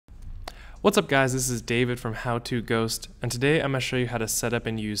What's up guys, this is David from How To Ghost, and today I'm going to show you how to set up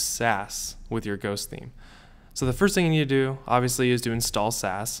and use Sass with your Ghost theme. So the first thing you need to do, obviously, is to install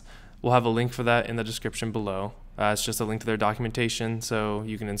Sass. We'll have a link for that in the description below. It's just a link to their documentation, so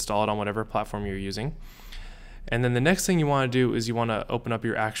you can install it on whatever platform you're using. And then the next thing you want to do is you want to open up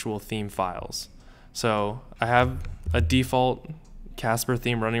your actual theme files. So I have a default Casper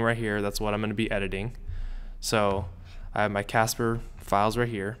theme running right here. That's what I'm going to be editing. So I have my Casper files right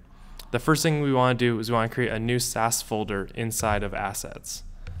here. The first thing we want to do is we want to create a new Sass folder inside of Assets.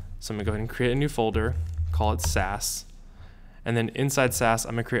 So I'm going to go ahead and create a new folder, call it Sass. And then inside Sass,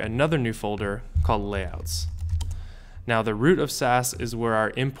 I'm going to create another new folder called Layouts. Now the root of Sass is where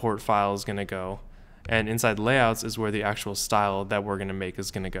our import file is going to go, and inside Layouts is where the actual style that we're going to make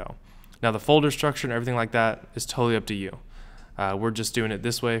is going to go. Now the folder structure and everything like that is totally up to you. We're just doing it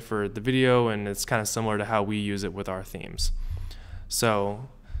this way for the video, and it's kind of similar to how we use it with our themes. So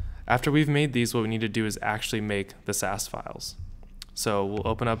after we've made these, what we need to do is actually make the Sass files. So we'll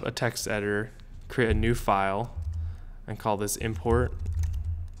open up a text editor, create a new file, and call this import.scss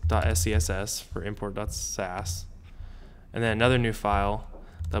for import.sass. And then another new file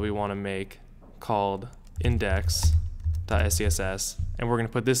that we want to make called index.scss, and we're going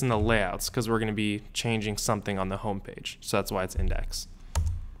to put this in the layouts because we're going to be changing something on the home page, so that's why it's index.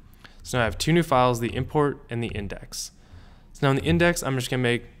 So now I have two new files, the import and the index. So now in the index, I'm just going to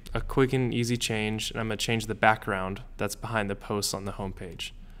make a quick and easy change, and I'm going to change the background that's behind the posts on the home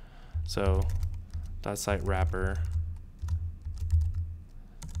page. So .site wrapper,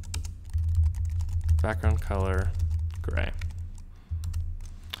 background color gray.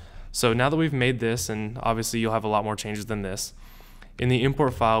 So now that we've made this, and obviously you'll have a lot more changes than this, in the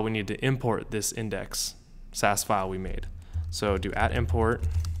import file we need to import this index SAS file we made. So do @import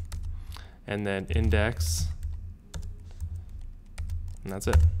and then index, and that's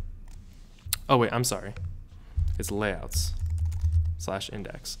it. Oh wait, I'm sorry. It's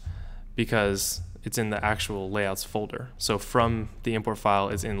layouts/index because it's in the actual layouts folder. So from the import file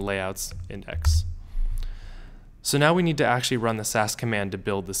is in layouts index. So now we need to actually run the Sass command to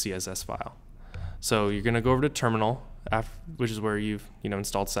build the CSS file. So you're going to go over to terminal, which is where you've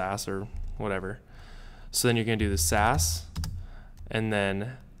installed Sass or whatever. So then you're going to do the Sass, and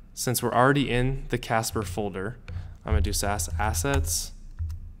then since we're already in the Casper folder, I'm going to do Sass assets,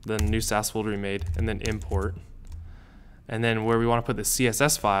 the new Sass folder we made, and then import. And then where we want to put the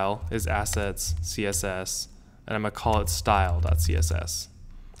CSS file is assets CSS, and I'm going to call it style.css.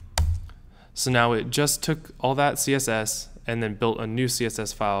 So now it just took all that CSS and then built a new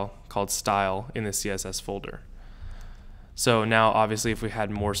CSS file called style in the CSS folder. So now obviously if we had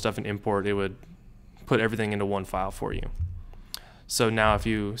more stuff in import, it would put everything into one file for you. So now if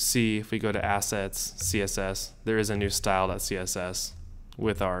you see, if we go to assets CSS, there is a new style.css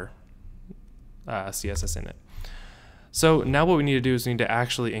with our CSS in it. So now what we need to do is we need to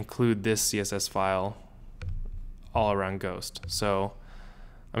actually include this CSS file all around Ghost. So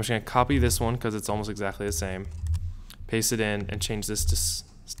I'm just going to copy this one because it's almost exactly the same, paste it in, and change this to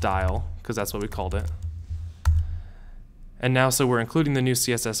style because that's what we called it. And now so we're including the new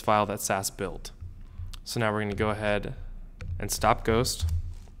CSS file that Sass built. So now we're going to go ahead and stop Ghost,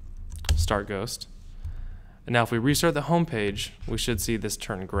 start Ghost. And now if we restart the home page, we should see this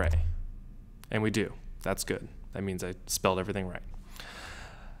turn gray. And we do. That's good. That means I spelled everything right.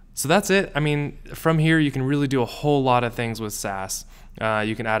 So that's it. I mean, from here you can really do a whole lot of things with Sass.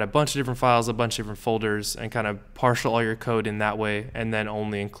 You can add a bunch of different files, a bunch of different folders, and kind of partial all your code in that way, and then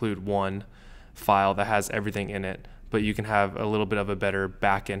only include one file that has everything in it. But you can have a little bit of a better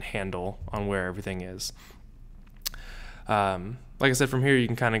back-end handle on where everything is. Like I said, from here you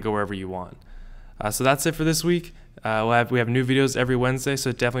can kind of go wherever you want. So that's it for this week. We have new videos every Wednesday,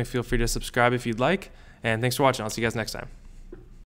 so definitely feel free to subscribe if you'd like. And thanks for watching. I'll see you guys next time.